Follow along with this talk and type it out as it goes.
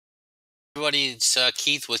everybody. It's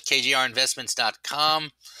Keith with KGRinvestments.com.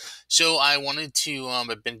 So I wanted to,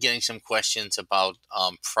 I've been getting some questions about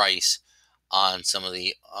price on some of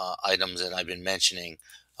the items that I've been mentioning,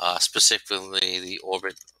 specifically the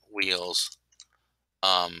Orbit Wheels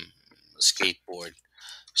um, skateboard.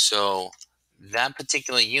 So that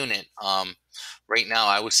particular unit, right now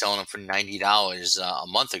I was selling them for $90 a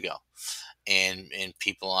month ago, and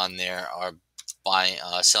people on there are buying,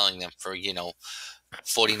 selling them for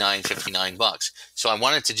 49, 59 bucks. So I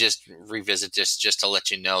wanted to just revisit this just to let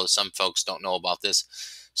you know some folks don't know about this.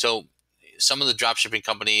 So some of the drop shipping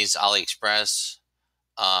companies, AliExpress,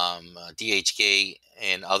 DHK,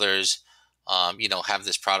 and others, have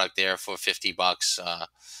this product there for 50 bucks.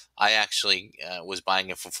 I actually was buying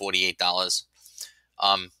it for $48.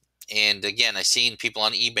 Um, and again, I seen people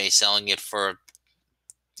on eBay selling it for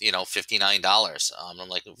 $59. I'm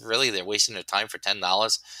like, really? They're wasting their time for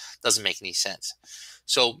 $10? Doesn't make any sense.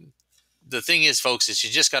 So the thing is, folks, is you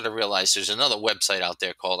just got to realize there's another website out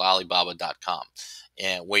there called Alibaba.com,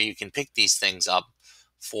 and where you can pick these things up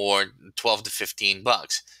for 12 to 15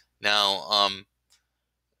 bucks. Now,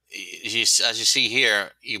 as you see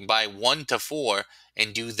here, you can buy 1 to 4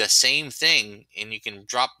 and do the same thing, and you can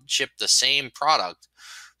drop ship the same product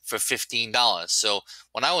for $15. So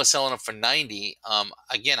when I was selling them for 90,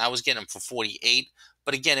 again, I was getting them for 48.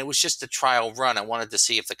 But again, it was just a trial run. I wanted to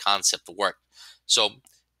see if the concept worked. So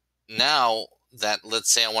now that,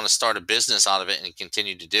 let's say I want to start a business out of it and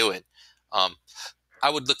continue to do it, I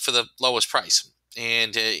would look for the lowest price.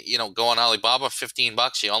 And go on Alibaba, 15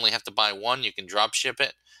 bucks. You only have to buy one. You can drop ship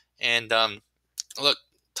it, and look,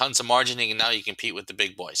 tons of margining, and now you compete with the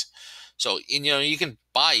big boys. So you can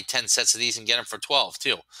buy 10 sets of these and get them for 12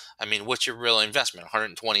 too. I mean, what's your real investment?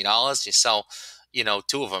 $120. You sell,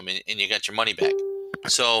 two of them, and you got your money back.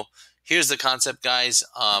 So here's the concept, guys.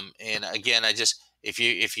 And again, if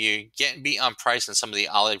you get beat on price on some of the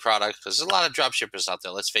Ali products, because there's a lot of drop shippers out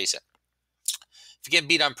there. Let's face it. If you get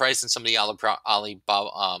beat on price on some of the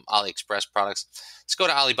AliExpress products, let's go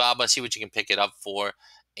to Alibaba, see what you can pick it up for,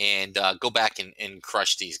 and go back and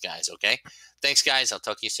crush these guys. Okay. Thanks, guys. I'll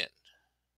talk to you soon.